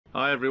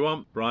Hi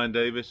everyone, Brian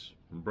Davis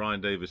from Brian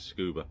Davis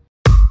Scuba.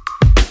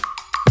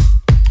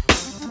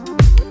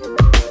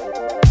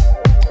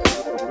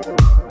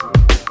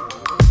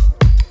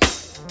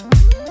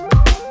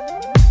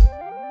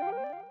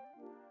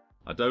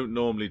 I don't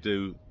normally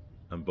do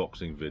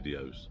unboxing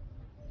videos,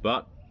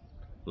 but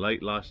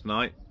late last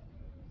night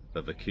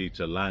the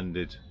Vaquita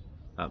landed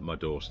at my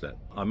doorstep.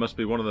 I must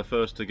be one of the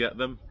first to get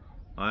them.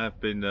 I have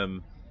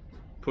been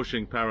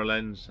pushing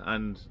Paralenz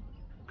and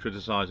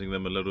criticising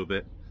them a little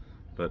bit,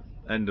 but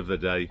end of the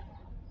day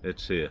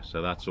it's here,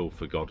 so that's all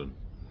forgotten.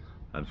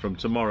 And from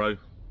tomorrow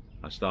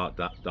I start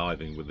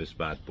diving with this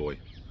bad boy.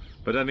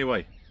 But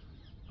anyway,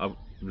 I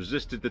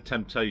resisted the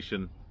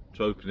temptation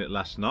to open it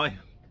last night.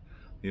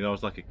 You know, I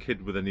was like a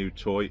kid with a new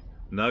toy.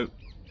 No,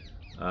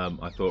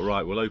 I thought,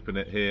 right, we'll open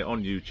it here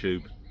on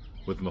YouTube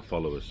with my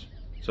followers.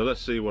 So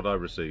let's see what I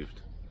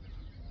received.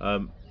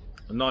 A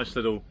nice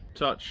little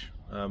touch.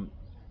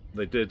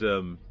 They did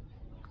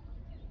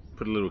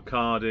put a little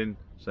card in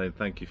saying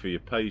thank you for your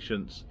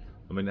patience.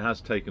 I mean, it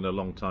has taken a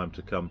long time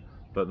to come,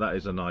 but that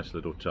is a nice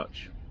little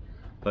touch.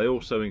 They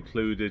also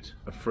included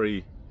a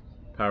free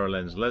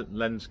Paralenz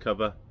lens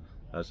cover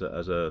as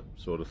a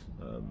sort of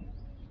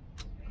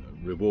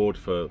reward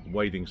for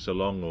waiting so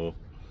long, or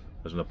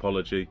as an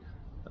apology.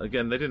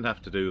 Again, they didn't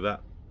have to do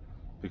that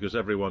because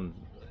everyone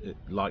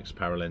likes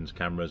Paralenz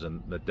cameras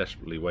and they're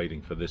desperately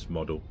waiting for this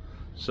model.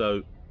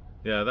 So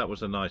yeah, that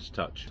was a nice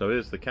touch. So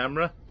here's the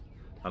camera,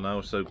 and I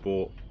also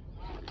bought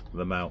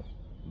the mount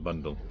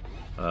bundle.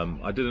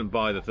 I didn't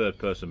buy the third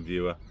person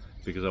viewer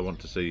because I want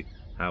to see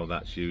how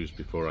that's used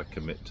before I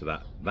commit to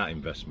that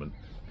investment,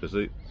 because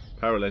the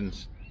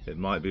Paralenz, it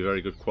might be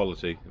very good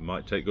quality, it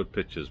might take good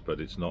pictures, but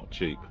it's not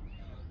cheap.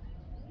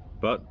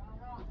 But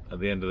at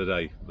the end of the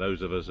day,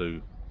 those of us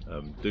who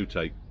do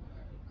take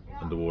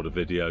underwater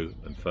video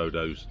and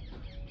photos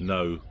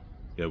know,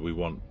 yeah, we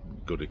want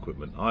good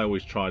equipment. I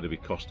always try to be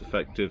cost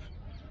effective.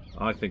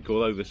 I think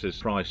although this is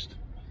priced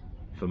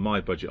for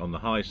my budget on the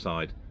high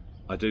side,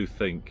 I do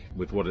think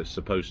with what it's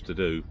supposed to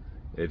do,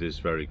 it is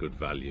very good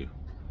value.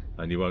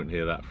 And you won't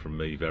hear that from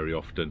me very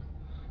often,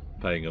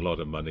 paying a lot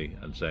of money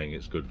and saying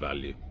it's good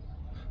value.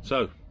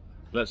 So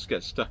let's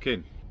get stuck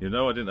in. You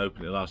know, I didn't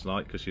open it last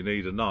night because you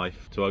need a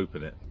knife to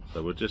open it.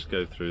 So we'll just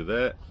go through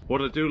there.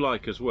 What I do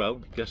like as well,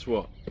 guess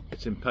what?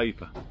 It's in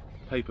paper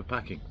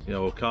packing, you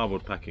know, or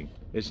cardboard packing.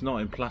 It's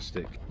not in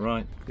plastic,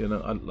 right? You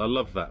know, I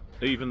love that.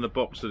 Even the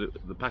box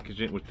that the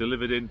packaging it was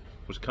delivered in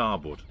was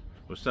cardboard.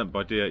 It was sent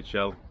by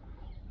DHL,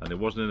 and it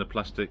wasn't in a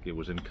plastic, it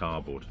was in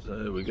cardboard. So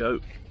there we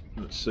go.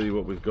 Let's see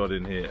what we've got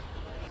in here.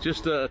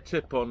 Just a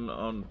tip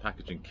on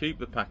packaging. Keep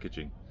the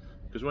packaging,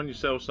 because when you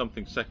sell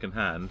something second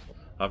hand,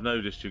 I've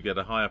noticed you get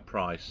a higher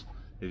price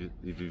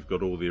if you've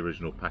got all the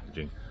original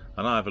packaging.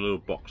 And I have a little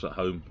box at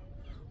home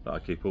that I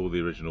keep all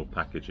the original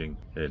packaging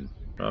in.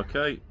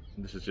 Okay,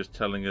 this is just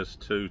telling us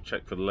to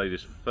check for the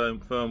latest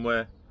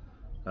firmware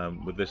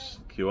with this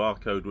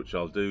QR code, which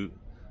I'll do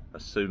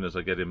as soon as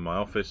I get in my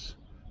office,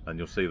 and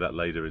you'll see that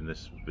later in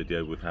this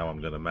video with how I'm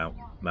going to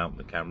mount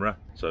the camera.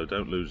 So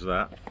don't lose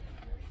that.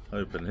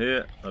 Open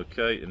here.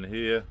 Okay, in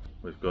here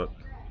we've got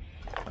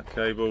our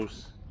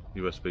cables,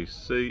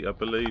 USB-C, I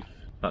believe.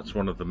 That's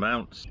one of the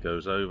mounts,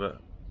 goes over,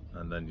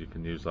 and then you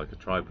can use like a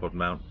tripod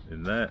mount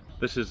in there.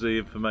 This is the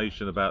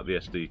information about the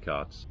SD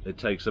cards. It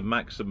takes a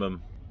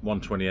maximum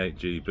 128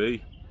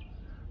 GB,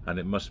 and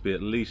it must be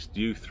at least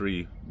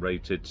U3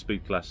 rated,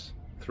 speed class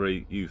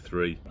 3,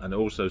 U3, and it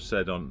also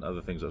said on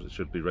other things that it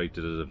should be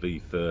rated as a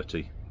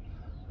V30,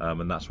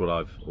 and that's what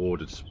I've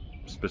ordered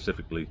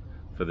specifically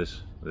for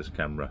this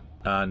camera.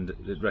 And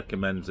it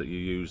recommends that you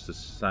use the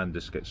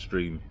SanDisk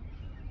Extreme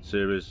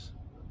series,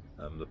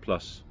 the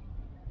Plus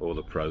or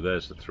the Pro.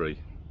 There's the 3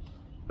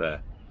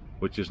 there,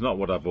 which is not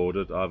what I've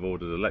ordered. I've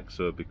ordered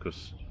Alexa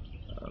because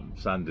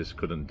SanDisk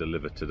couldn't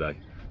deliver today.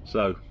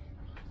 So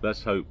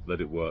let's hope that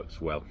it works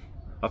well.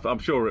 I'm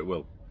sure it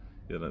will,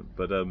 you know,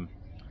 but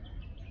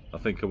I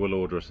think I will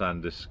order a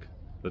SanDisk,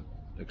 the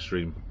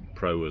Extreme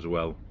Pro as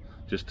well,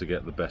 just to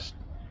get the best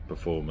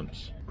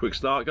performance. Quick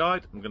start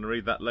guide, I'm going to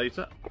read that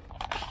later.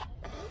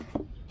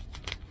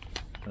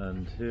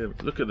 And here,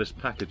 look at this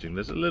packaging.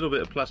 There's a little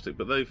bit of plastic,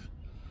 but they've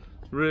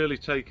really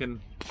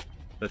taken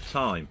their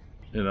time,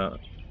 you know.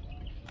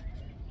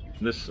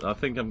 This, I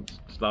think I'm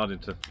starting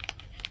to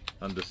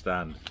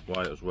understand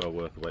why it was well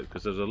worth the wait,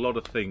 because there's a lot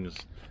of things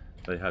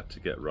they had to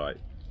get right.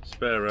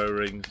 Spare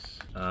O-rings,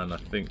 and I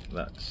think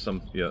that's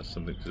something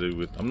to do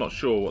with, I'm not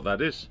sure what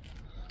that is.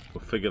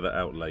 We'll figure that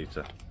out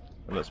later.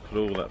 And let's put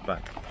all that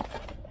back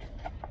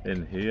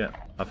in here.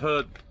 I've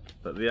heard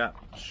that the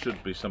app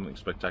should be something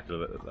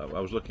spectacular. I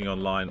was looking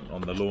online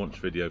on the launch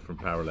video from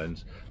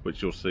Paralenz,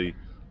 which you'll see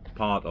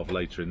part of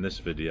later in this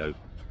video,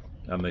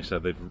 and they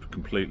said they've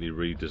completely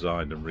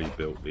redesigned and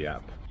rebuilt the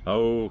app.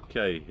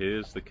 Okay,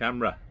 here's the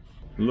camera.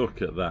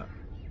 Look at that.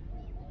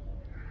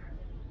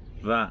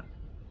 That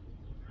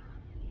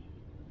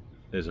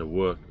is a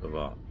work of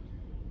art.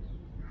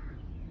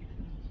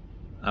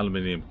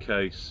 Aluminium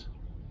case.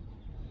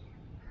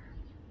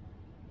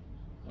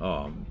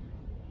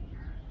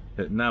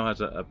 It now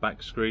has a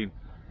back screen.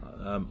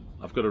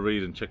 I've got to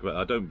read and check about it.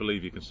 I don't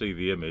believe you can see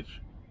the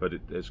image, but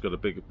it's got a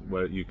big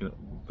where you can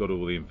got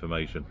all the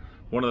information.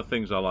 One of the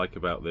things I like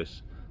about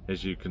this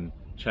is you can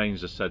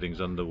change the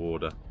settings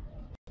underwater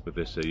with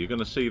this here. You're going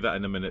to see that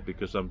in a minute,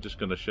 because I'm just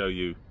going to show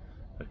you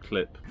a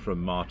clip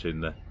from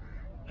Martin, the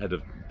head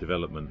of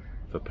development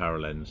for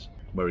Paralenz,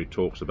 where he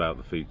talks about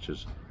the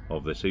features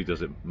of this. He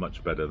does it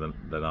much better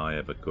than I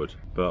ever could.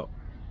 But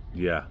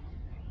yeah,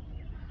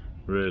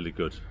 really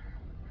good.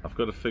 I've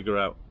got to figure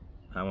out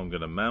how I'm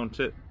going to mount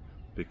it,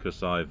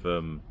 because I've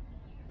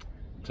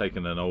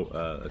taken an old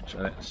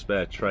a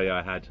spare tray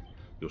I had.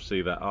 You'll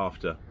see that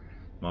after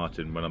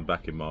Martin, when I'm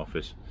back in my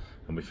office,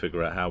 and we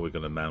figure out how we're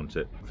going to mount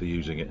it for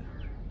using it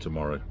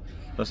tomorrow.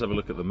 Let's have a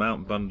look at the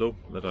mount bundle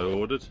that I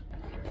ordered.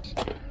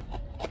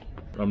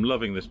 I'm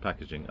loving this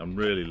packaging. I'm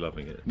really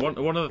loving it.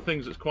 One of the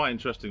things that's quite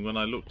interesting when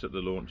I looked at the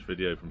launch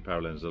video from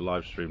Paralenz, the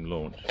live stream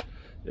launch,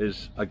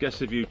 is I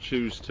guess if you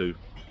choose to,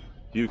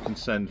 you can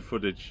send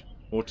footage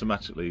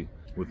automatically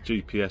with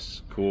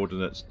GPS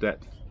coordinates,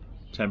 depth,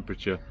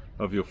 temperature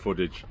of your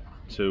footage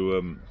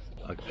to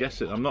I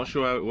guess I'm not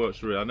sure how it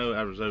works really. I know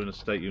Arizona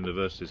State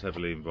University is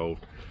heavily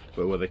involved,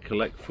 but where they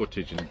collect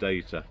footage and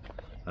data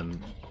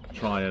and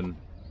try and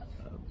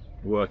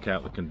work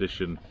out the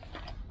condition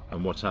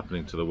and what's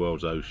happening to the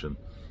world's ocean.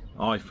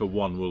 I for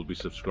one will be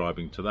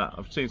subscribing to that.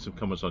 I've seen some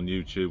comments on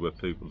YouTube where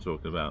people are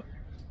talking about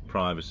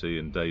privacy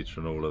and data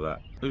and all of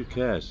that. Who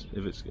cares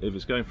if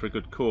it's going for a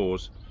good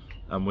cause,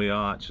 and we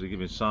are actually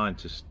giving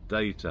scientists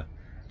data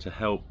to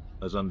help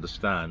us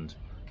understand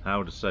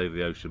how to save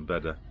the ocean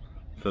better.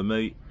 For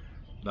me,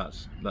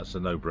 that's a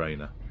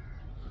no-brainer.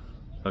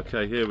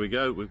 Okay, here we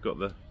go. We've got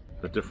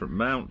the different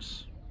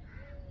mounts.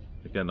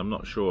 Again, I'm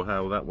not sure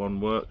how that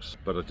one works,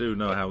 but I do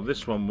know how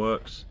this one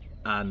works,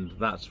 and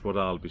that's what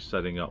I'll be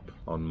setting up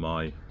on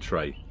my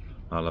tray.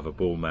 I'll have a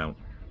ball mount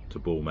to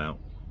ball mount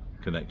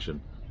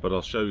connection, but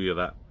I'll show you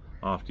that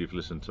after you've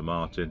listened to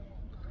Martin.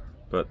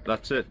 But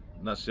that's it.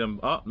 That's the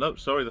oh no,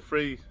 sorry, the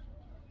free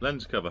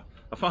lens cover.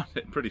 I find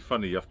it pretty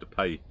funny you have to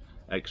pay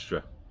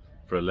extra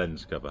for a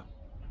lens cover,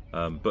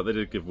 but they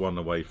did give one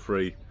away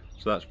free,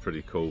 so that's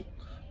pretty cool.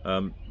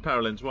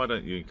 Paralenz, why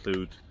don't you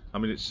include, I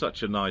mean, it's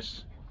such a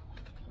nice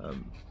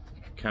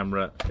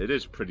camera. It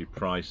is pretty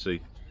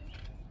pricey,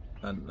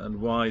 and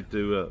why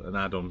do an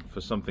add-on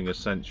for something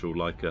essential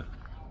like a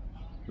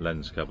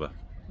lens cover?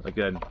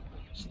 Again,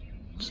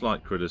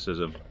 slight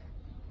criticism.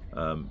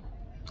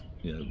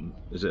 You know,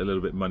 is it a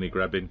little bit money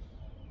grabbing?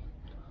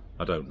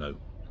 I don't know,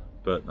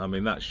 but I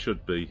mean, that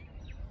should be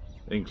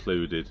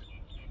included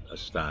as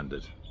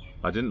standard.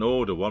 I didn't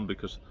order one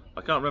because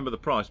I can't remember the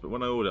price, but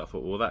when I ordered it, I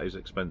thought, well, that is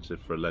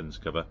expensive for a lens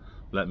cover.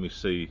 Let me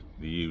see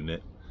the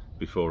unit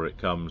before it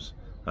comes,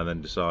 and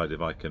then decide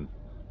if I can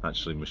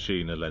actually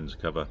machine a lens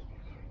cover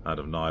out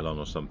of nylon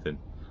or something.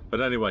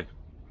 But anyway,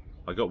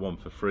 I got one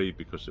for free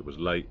because it was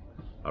late.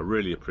 I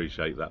really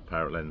appreciate that,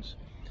 Paralenz.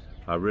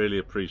 I really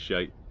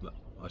appreciate that.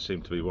 I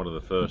seem to be one of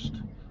the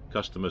first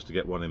customers to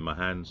get one in my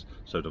hands.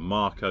 So to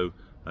Marco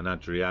and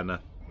Adriana,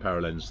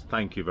 Paralenz,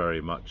 thank you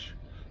very much.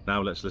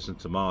 Now let's listen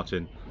to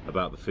Martin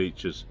about the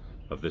features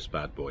of this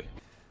bad boy.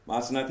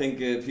 Martin, I think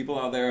people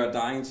out there are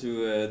dying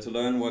to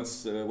learn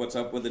what's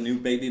up with the new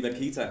baby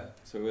Vaquita.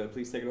 So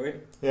please take it away.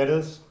 Yeah, it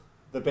is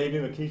the baby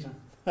Vaquita.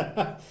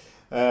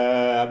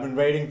 I've been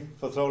waiting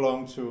for so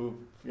long to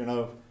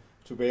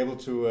be able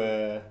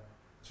to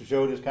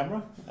show this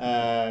camera.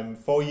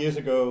 4 years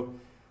ago,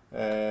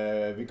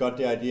 we got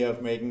the idea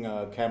of making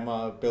a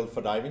camera built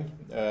for diving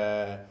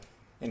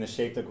in a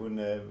shape that could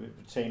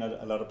retain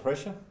a lot of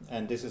pressure,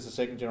 and this is the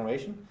second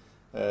generation,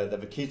 the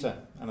Vaquita,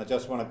 and I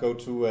just want to go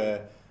to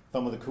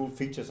some of the cool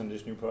features in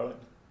this new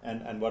product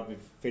and what we've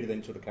fitted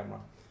into the camera.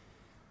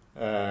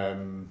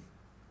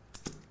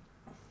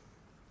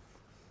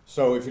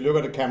 So if you look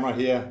at the camera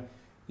here,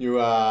 you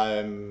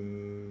are,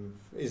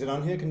 is it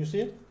on here? Can you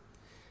see it?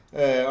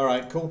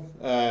 Alright, cool.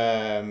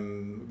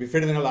 We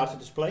fitted in a larger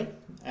display,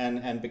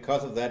 and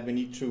because of that we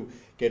need to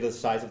get the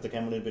size of the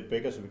camera a little bit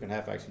bigger so we can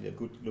have actually a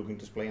good looking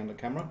display on the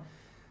camera.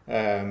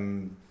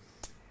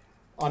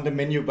 On the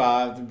menu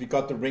bar we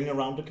got the ring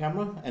around the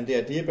camera, and the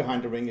idea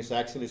behind the ring is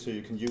actually so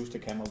you can use the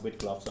camera with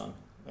gloves on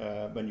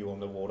when you're on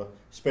the water.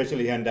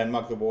 Especially here in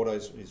Denmark the water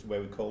is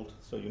very cold,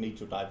 so you need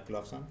to dive with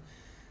gloves on.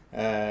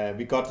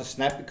 We got the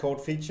snap record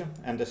feature,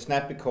 and the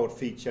snap record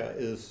feature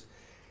is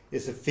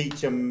a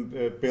feature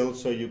built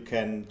so you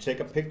can take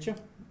a picture,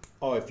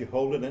 or if you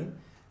hold it in,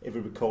 it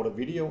will record a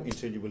video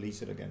until you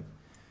release it again.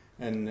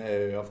 And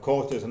of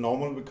course there's a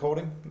normal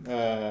recording,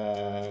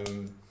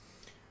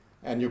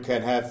 and you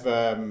can have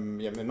a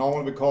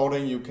normal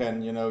recording. You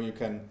can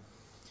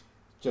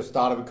just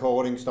start a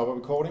recording, stop a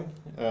recording.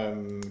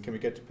 Can we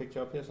get the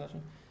picture up here, Sasha?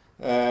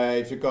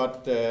 If you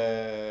got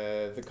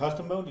the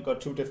custom mode, you got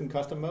two different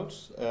custom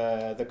modes.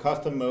 The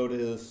custom mode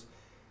is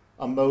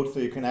a mode so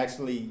you can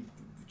actually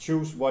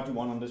choose what you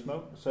want on this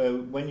mode.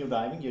 So when you're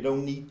diving, you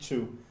don't need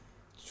to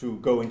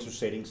go into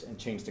settings and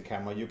change the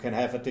camera. You can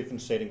have a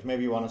different settings.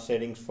 Maybe you want a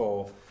settings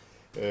for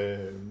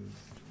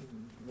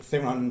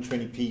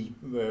 720p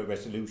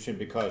resolution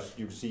because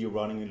you see you're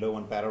running low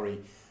on battery,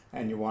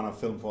 and you want to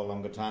film for a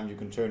longer time, you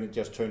can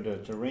just turn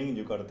the ring and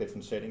you've got a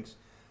different settings.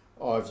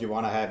 Or if you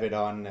want to have it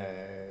on,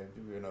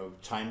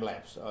 time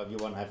lapse, or if you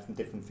want to have some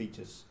different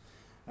features.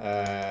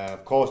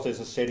 Of course, there's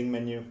a setting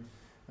menu.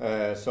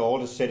 So all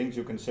the settings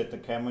you can set the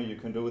camera, you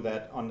can do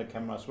that on the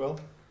camera as well.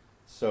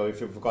 So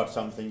if you forgot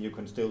something, you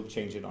can still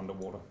change it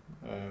underwater.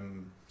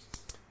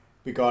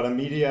 We got a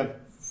media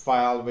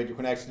file where you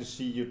can actually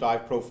see your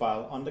dive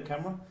profile on the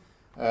camera.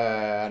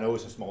 I know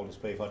it's a small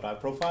display for a dive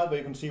profile, but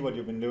you can see what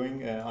you've been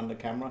doing on the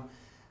camera.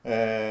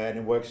 And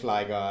it works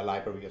like a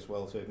library as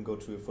well, so you can go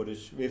to your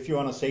footage. If you're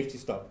on a safety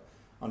stop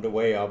on the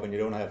way up and you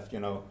don't have,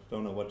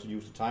 don't know what to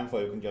use the time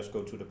for, you can just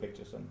go to the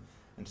pictures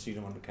and see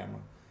them on the camera.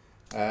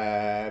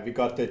 We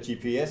got the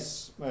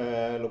GPS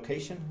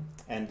location,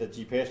 and the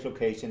GPS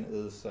location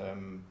is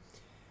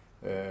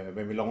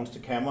when we launch the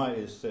camera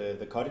is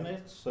the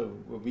coordinates. So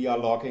we are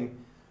logging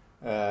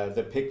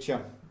the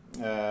picture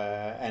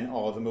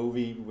or the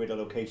movie with a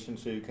location,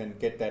 so you can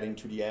get that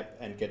into the app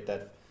and get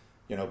that,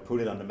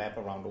 put it on the map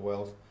around the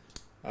world.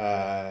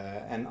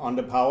 And on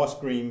the power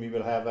screen, we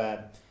will have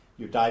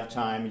your dive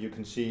time. You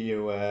can see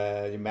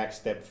your max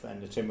depth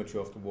and the temperature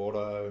of the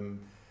water.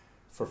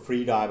 For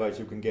free divers,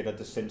 you can get a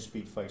descent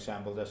speed, for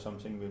example. That's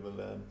something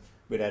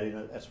we'll add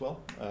in as well.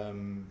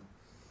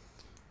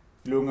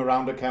 Looking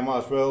around the camera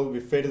as well, we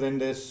fitted in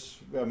this,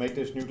 make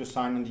this new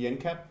design on the end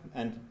cap.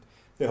 And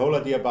the whole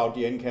idea about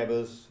the end cap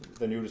is,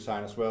 the new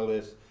design as well,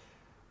 is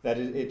that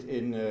it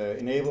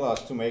enables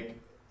us to make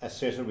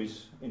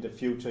accessories in the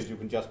future. You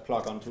can just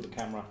plug onto the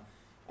camera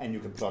and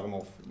you can plug them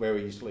off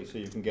very easily. So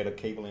you can get a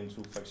cable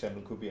into, for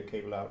example, could be a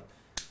cable out.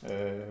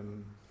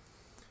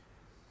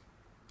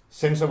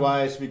 Sensor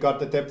wise, we got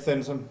the depth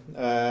sensor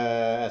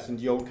as in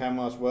the old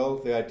camera as well.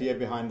 The idea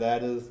behind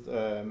that is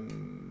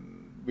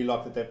we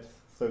lock the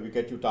depth, so you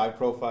get your dive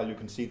profile. You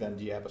can see that in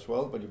the app as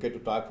well, but you get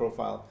your dive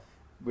profile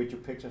with your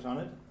pictures on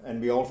it.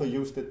 And we also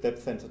use the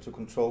depth sensor to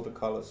control the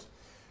colors.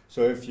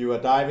 So if you are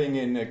diving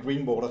in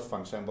green waters, for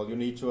example, you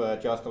need to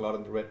adjust a lot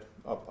of the red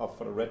up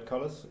for the red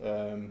colors.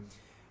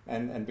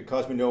 And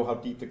because we know how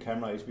deep the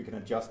camera is, we can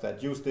adjust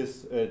that. Use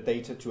this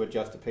data to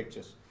adjust the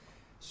pictures.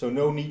 So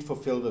no need for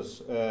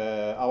filters.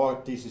 Our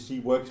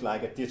DCC works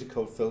like a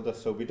digital filter,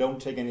 so we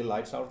don't take any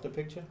lights out of the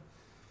picture.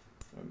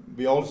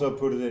 We also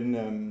put it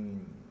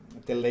in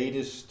the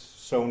latest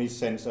Sony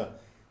sensor.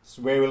 It's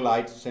very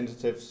light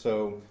sensitive,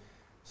 so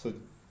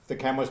the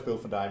camera is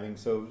built for diving.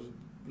 So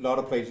a lot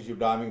of places you're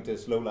diving,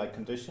 there's low light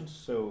conditions.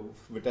 So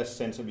with that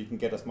sensor, we can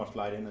get as much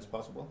light in as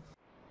possible.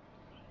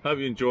 Hope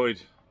you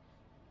enjoyed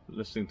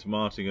listening to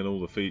Martin and all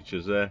the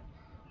features there.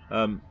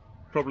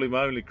 Probably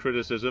my only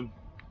criticism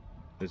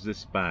is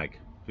this bag,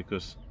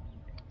 because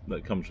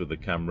that comes with the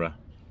camera.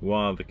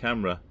 While the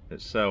camera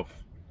itself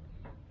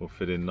will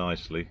fit in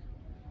nicely,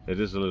 it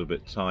is a little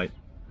bit tight,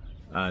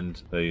 and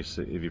there you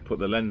see, if you put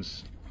the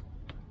lens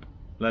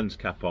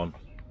cap on,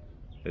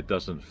 it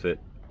doesn't fit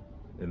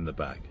in the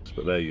bag.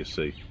 But there you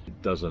see,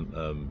 it doesn't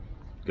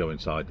go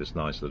inside this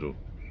nice little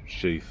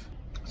sheath,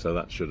 so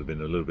that should have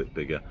been a little bit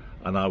bigger,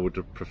 and I would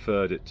have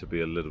preferred it to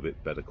be a little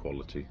bit better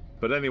quality.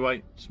 But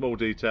anyway, small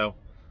detail,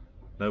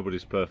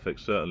 nobody's perfect,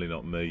 certainly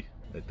not me.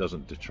 It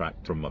doesn't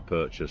detract from my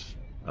purchase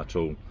at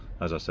all.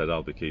 As I said,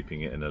 I'll be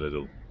keeping it in a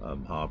little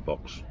hard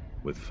box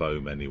with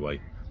foam anyway,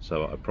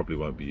 so I probably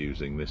won't be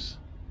using this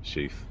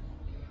sheath.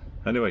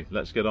 Anyway,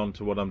 let's get on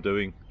to what I'm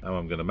doing, how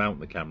I'm going to mount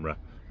the camera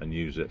and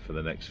use it for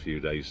the next few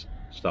days,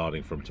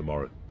 starting from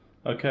tomorrow.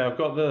 Okay, I've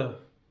got the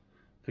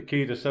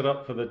Vaquita set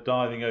up for the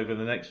diving over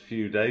the next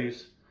few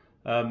days.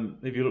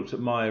 If you looked at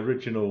my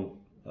original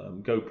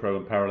GoPro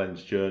and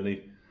Paralenz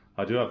Journey,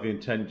 I do have the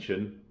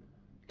intention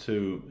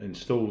to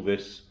install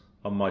this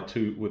on my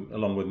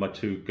along with my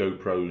two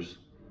GoPros,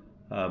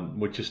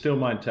 which is still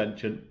my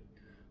intention,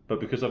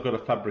 but because I've got to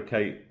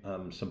fabricate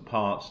some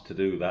parts to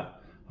do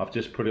that, I've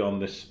just put it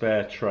on this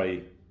spare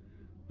tray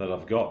that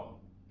I've got,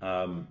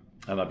 and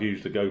I've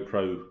used the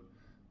GoPro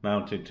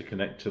mounting to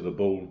connect to the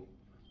ball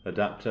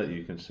adapter.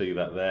 You can see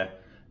that there.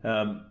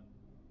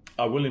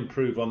 I will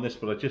improve on this,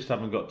 but I just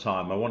haven't got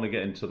time. I want to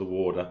get into the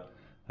water.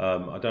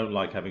 I don't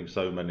like having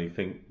so many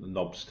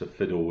knobs to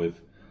fiddle with.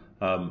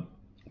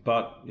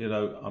 But I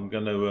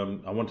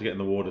want to get in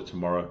the water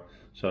tomorrow,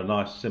 so a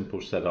nice simple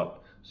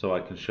setup so I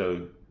can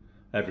show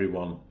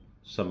everyone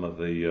some of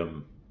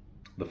the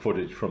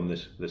footage from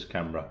this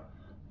camera.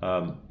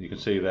 You can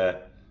see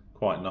there,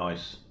 quite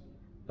nice,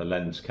 the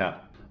lens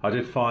cap. I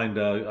did find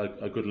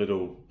a good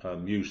little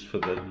use for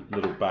the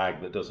little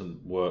bag that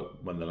doesn't work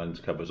when the lens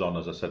cover's on.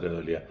 As I said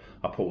earlier,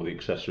 I put all the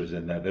accessories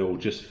in there, they all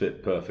just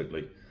fit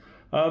perfectly.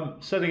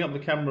 Setting up the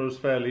camera was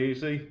fairly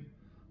easy.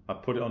 I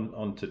put it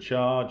on to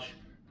charge.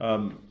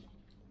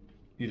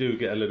 You do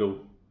get a little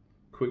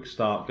quick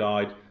start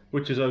guide,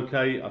 which is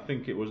okay. I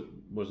think it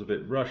was a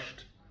bit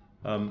rushed.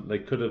 They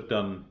could have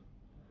done,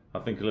 I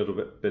think, a little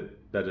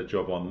bit better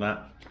job on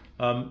that.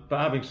 But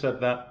having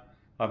said that,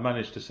 I've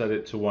managed to set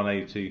it to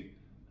 180,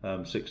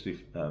 60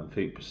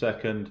 feet per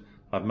second.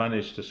 I've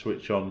managed to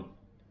switch on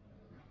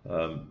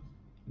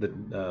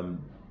the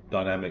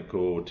dynamic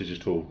or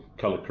digital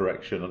color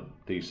correction on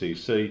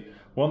DCC.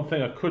 One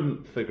thing I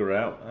couldn't figure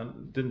out,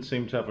 and didn't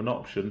seem to have an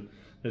option,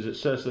 is it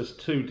says there's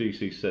 2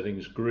 DC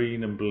settings,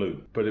 green and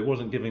blue, but it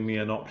wasn't giving me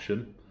an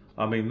option.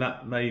 I mean,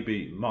 that may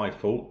be my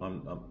fault.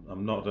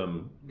 I'm not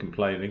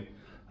complaining.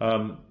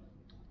 And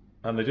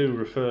they do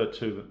refer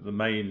to the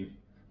main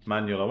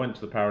manual. I went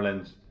to the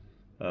Paralenz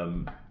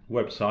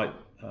website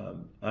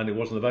and it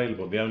wasn't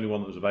available. The only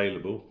one that was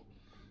available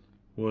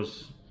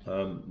was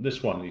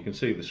this one. You can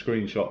see the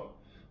screenshot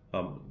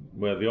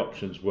where the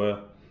options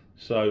were.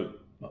 So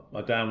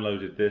I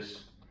downloaded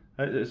this.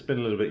 It's been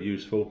a little bit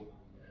useful.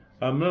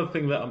 Another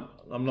thing that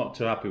I'm not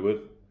too happy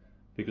with,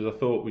 because I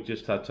thought we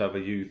just had to have a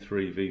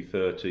U3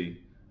 V30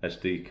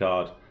 SD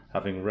card.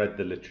 Having read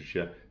the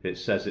literature, it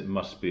says it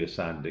must be a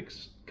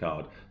SanDisk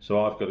card.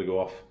 So I've got to go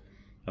off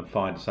and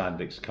find a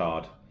SanDisk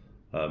card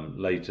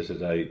later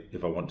today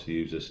if I want to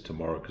use this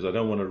tomorrow, because I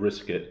don't want to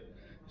risk it.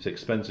 It's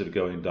expensive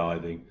going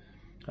diving,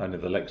 and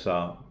if the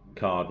Lexar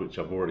card, which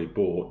I've already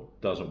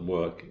bought, doesn't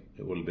work,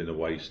 it will have been a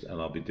waste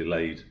and I'll be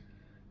delayed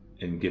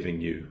in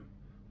giving you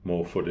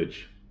more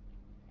footage.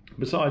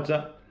 Besides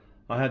that,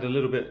 I had a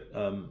little bit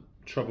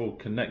trouble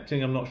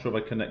connecting. I'm not sure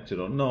if I connected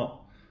or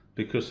not,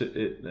 because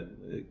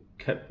the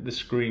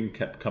screen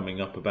kept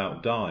coming up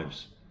about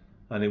dives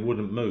and it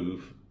wouldn't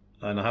move,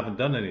 and I haven't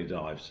done any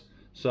dives.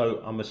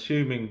 So I'm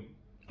assuming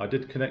I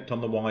did connect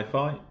on the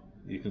Wi-Fi.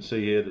 You can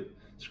see here the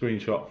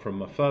screenshot from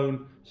my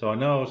phone, so I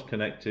know I was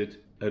connected.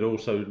 It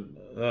also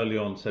early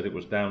on said it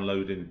was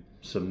downloading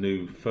some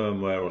new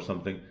firmware or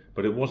something,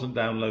 but it wasn't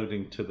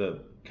downloading to the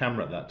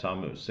camera at that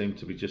time. It seemed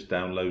to be just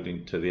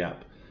downloading to the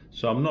app.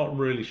 So I'm not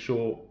really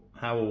sure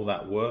how all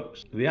that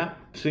works. The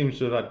app seems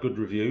to have had good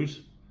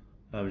reviews,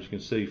 as you can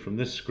see from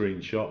this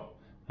screenshot,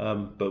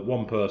 but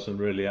one person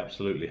really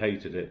absolutely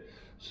hated it.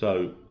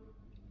 So,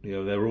 you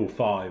know, they're all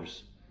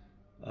 5s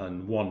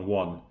and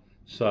 1.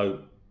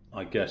 So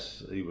I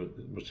guess he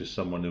was just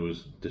someone who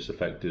was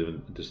disaffected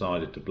and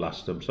decided to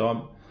blast them.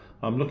 So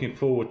I'm looking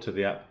forward to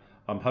the app.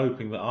 I'm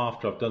hoping that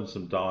after I've done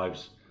some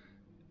dives,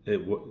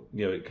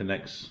 it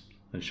connects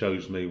and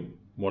shows me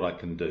what I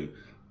can do.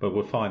 But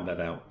we'll find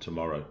that out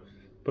tomorrow.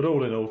 But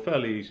all in all,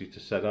 fairly easy to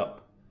set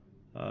up.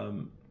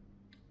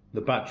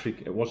 The battery,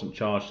 it wasn't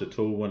charged at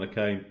all when I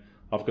came.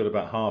 I've got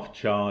about half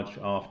charge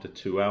after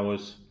 2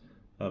 hours.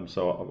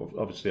 So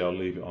obviously I'll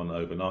leave it on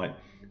overnight.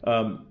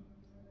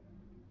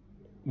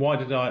 Why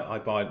did I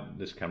buy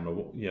this camera?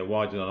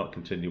 Why did I not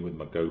continue with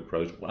my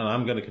GoPros? And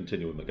I'm going to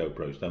continue with my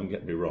GoPros, don't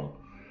get me wrong.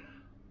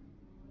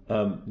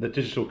 The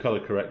digital color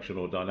correction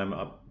or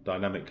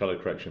dynamic color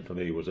correction for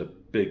me was a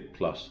big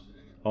plus.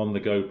 On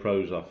the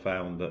GoPros, I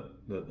found that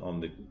on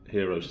the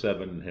Hero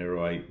 7 and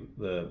Hero 8,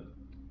 the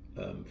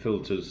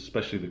filters,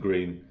 especially the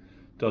green,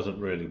 doesn't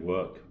really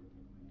work.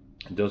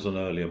 It does on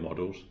earlier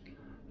models.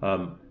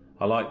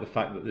 I like the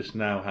fact that this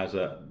now has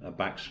a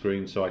back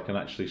screen, so I can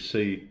actually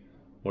see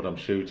what I'm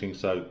shooting.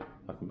 So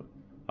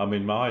I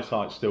mean, my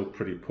eyesight's still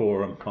pretty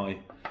poor and my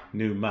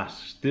new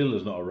mask still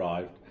has not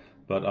arrived,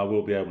 but I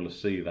will be able to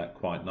see that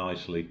quite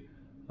nicely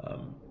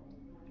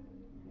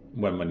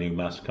when my new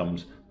mask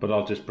comes. But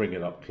I'll just bring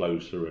it up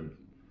closer and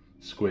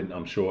squint.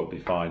 I'm sure it'll be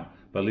fine,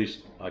 but at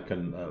least I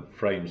can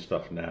frame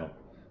stuff now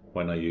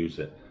when I use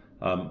it.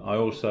 I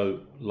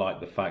also like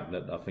the fact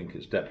that I think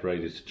it's depth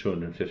rated to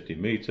 250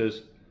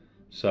 meters,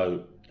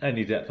 so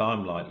any depth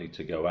I'm likely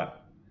to go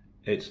at,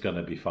 it's going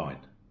to be fine.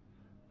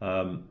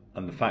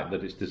 And the fact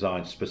that it's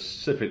designed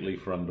specifically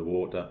for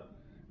underwater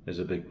is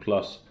a big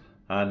plus.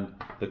 And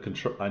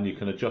you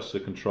can adjust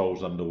the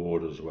controls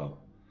underwater as well,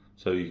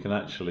 so you can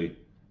actually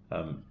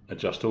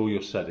adjust all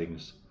your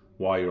settings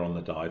while you're on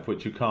the dive,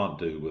 which you can't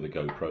do with a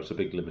GoPro. It's a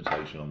big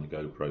limitation on the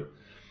GoPro.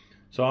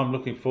 So I'm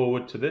looking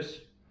forward to this.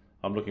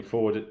 I'm looking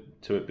forward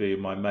to it being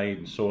my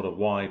main sort of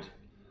wide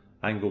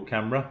angle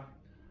camera.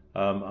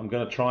 I'm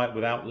going to try it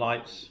without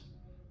lights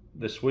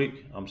this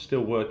week. I'm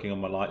still working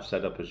on my light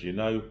setup, as you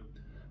know.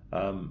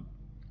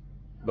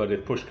 But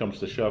if push comes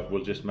to shove,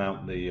 we'll just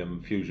mount the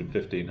Fusion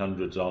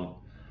 1500s on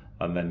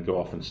and then go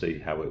off and see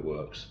how it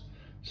works.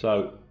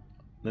 So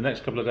the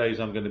next couple of days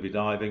I'm going to be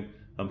diving.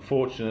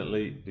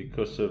 Unfortunately,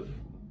 because of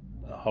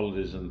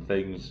holidays and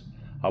things,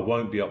 I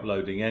won't be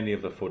uploading any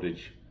of the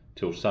footage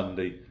till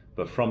Sunday,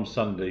 but from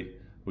Sunday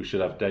we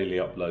should have daily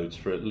uploads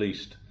for at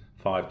least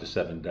 5 to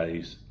 7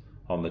 days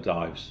on the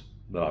dives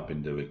that I've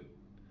been doing.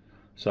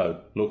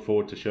 So look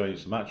forward to showing you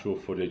some actual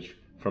footage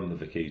from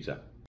the Vaquita.